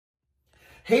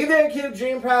Hey there, Cute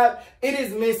Dream Prep. It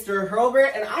is Mr.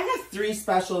 Hurlburt, and I have three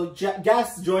special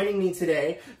guests joining me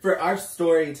today for our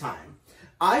story time.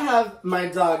 I have my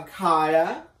dog,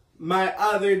 Kaya, my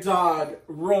other dog,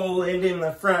 Roland, in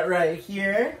the front right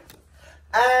here,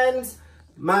 and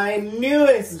my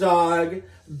newest dog,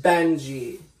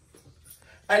 Benji.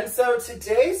 And so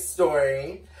today's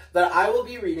story that I will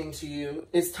be reading to you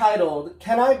is titled,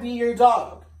 Can I Be Your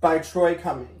Dog? By Troy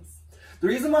Cummings. The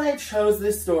reason why I chose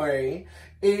this story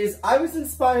is I was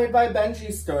inspired by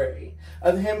Benji's story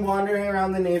of him wandering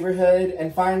around the neighborhood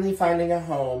and finally finding a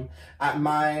home at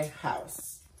my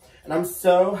house. And I'm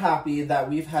so happy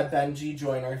that we've had Benji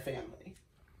join our family.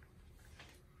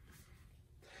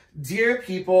 Dear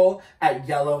people at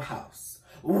Yellow House,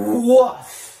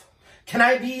 woof! Can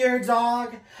I be your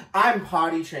dog? I'm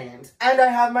potty trained and I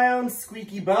have my own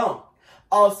squeaky bone.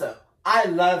 Also, I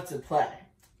love to play.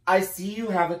 I see you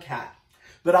have a cat,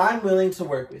 but I'm willing to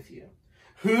work with you.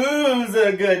 Who's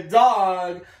a good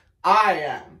dog? I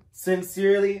am.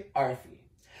 Sincerely, Arfie.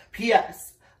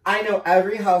 P.S. I know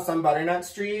every house on Butternut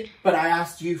Street, but I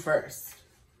asked you first.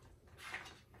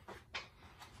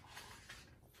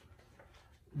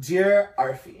 Dear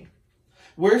Arfie,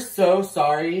 we're so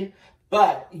sorry,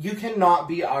 but you cannot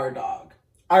be our dog.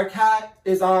 Our cat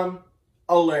is,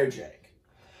 allergic.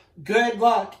 Good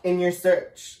luck in your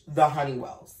search, the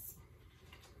Honeywells.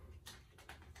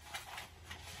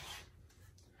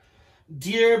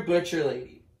 Dear Butcher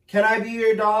Lady, can I be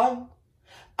your dog?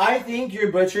 I think your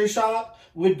butcher shop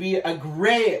would be a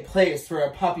great place for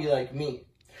a puppy like me.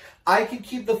 I could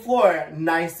keep the floor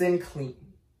nice and clean.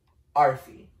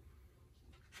 Arfie.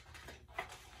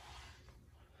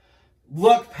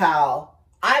 Look, pal,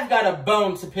 I've got a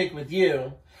bone to pick with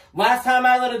you. Last time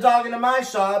I let a dog into my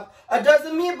shop, a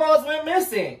dozen meatballs went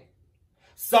missing.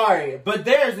 Sorry, but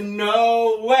there's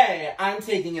no way I'm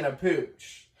taking in a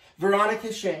pooch.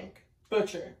 Veronica Shank,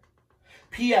 Butcher.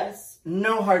 P.S.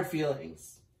 No hard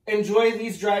feelings. Enjoy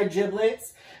these dried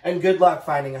giblets, and good luck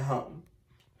finding a home.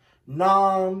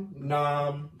 Nom,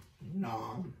 nom,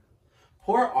 nom.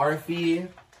 Poor Arfie,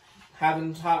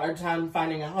 having a hard time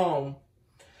finding a home.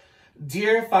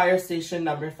 Dear Fire Station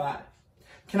number 5,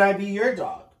 can I be your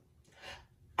dog?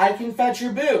 I can fetch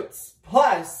your boots.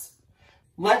 Plus,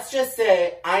 let's just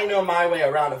say I know my way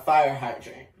around a fire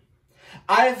hydrant.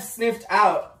 I've sniffed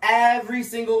out every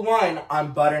single one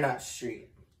on Butternut Street.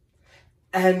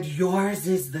 And yours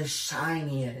is the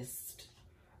shiniest.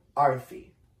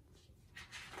 Arfie.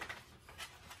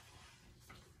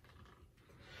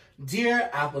 Dear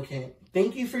applicant,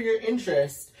 thank you for your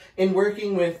interest in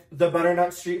working with the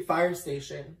Butternut Street Fire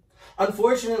Station.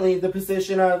 Unfortunately, the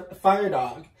position of fire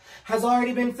dog has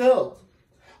already been filled.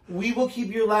 We will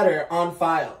keep your letter on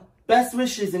file. Best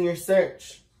wishes in your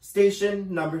search.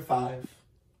 Station number 5.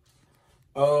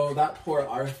 Oh, that poor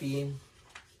Arfie.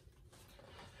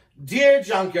 Dear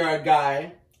junkyard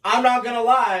guy, I'm not gonna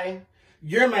lie,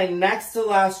 you're my next to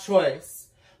last choice,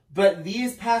 but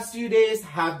these past few days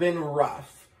have been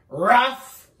rough.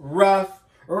 Rough, rough,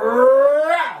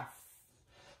 rough.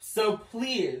 So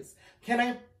please, can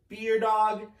I be your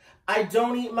dog? I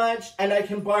don't eat much and I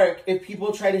can bark if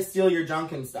people try to steal your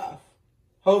junk and stuff.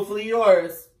 Hopefully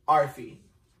yours, Arfie.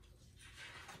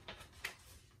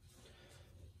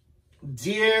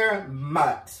 Dear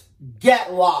Mutt,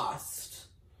 get lost.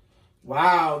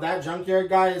 Wow, that junkyard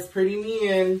guy is pretty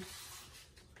mean.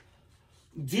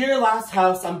 Dear last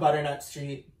house on Butternut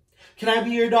Street, can I be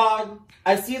your dog?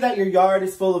 I see that your yard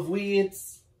is full of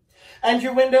weeds, and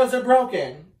your windows are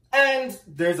broken, and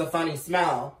there's a funny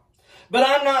smell. But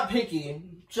I'm not picky,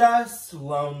 just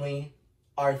lonely.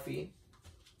 Arfie.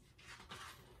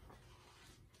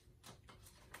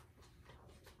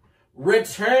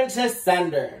 Return to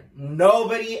sender.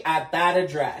 Nobody at that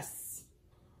address.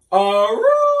 Aroo!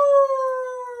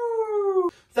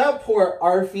 That poor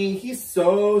Arfie, he's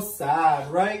so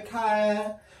sad. Right,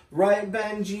 Kaya? Right,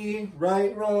 Benji?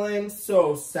 Right, Roland?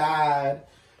 So sad.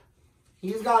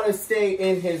 He's got to stay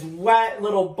in his wet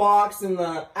little box in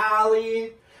the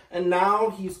alley. And now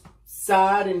he's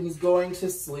sad and he's going to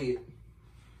sleep.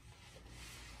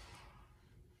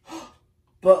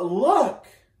 But look!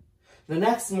 The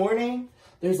next morning,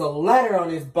 there's a letter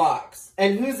on his box.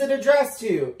 And who's it addressed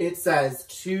to? It says,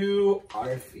 to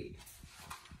Arfie.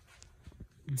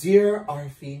 Dear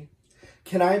Arfie,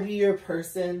 can I be your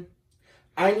person?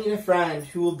 I need a friend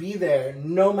who will be there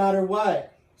no matter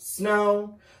what.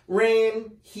 Snow,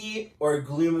 rain, heat, or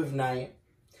gloom of night.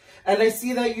 And I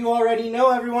see that you already know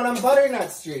everyone on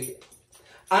Butternut Street.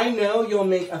 I know you'll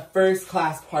make a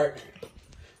first-class partner.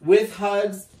 With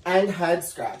hugs and head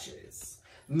scratches.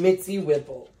 Mitzi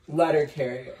Whipple, letter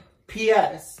carrier.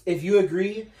 P.S. If you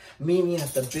agree, meet me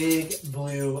at the big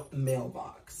blue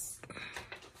mailbox.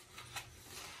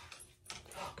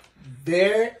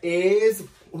 There is,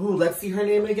 ooh, let's see her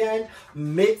name again.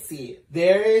 Mitzi.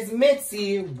 There is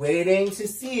Mitzi waiting to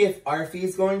see if Arfie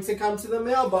is going to come to the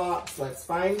mailbox. Let's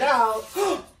find out.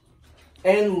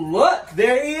 And look,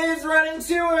 there he is running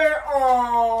to her.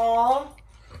 Aww.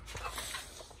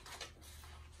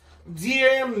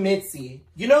 Dear Mitzi,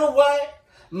 you know what?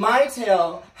 My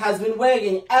tail has been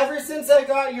wagging ever since I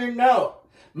got your note.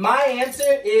 My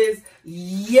answer is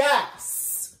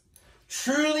yes.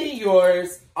 Truly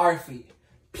yours, Arfie.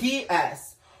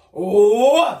 P.S.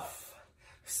 Woof.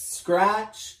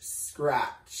 Scratch,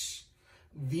 scratch.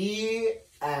 The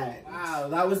end. Wow,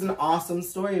 that was an awesome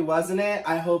story, wasn't it?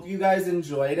 I hope you guys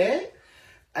enjoyed it.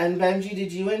 And Benji,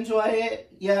 did you enjoy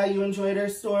it? Yeah, you enjoyed our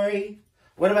story?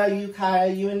 What about you,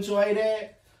 Kaya? You enjoyed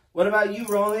it? What about you,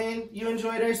 Roland? You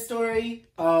enjoyed our story?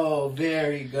 Oh,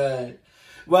 very good.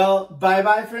 Well,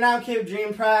 bye-bye for now, Kid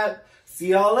Dream Prep. See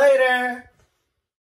y'all later.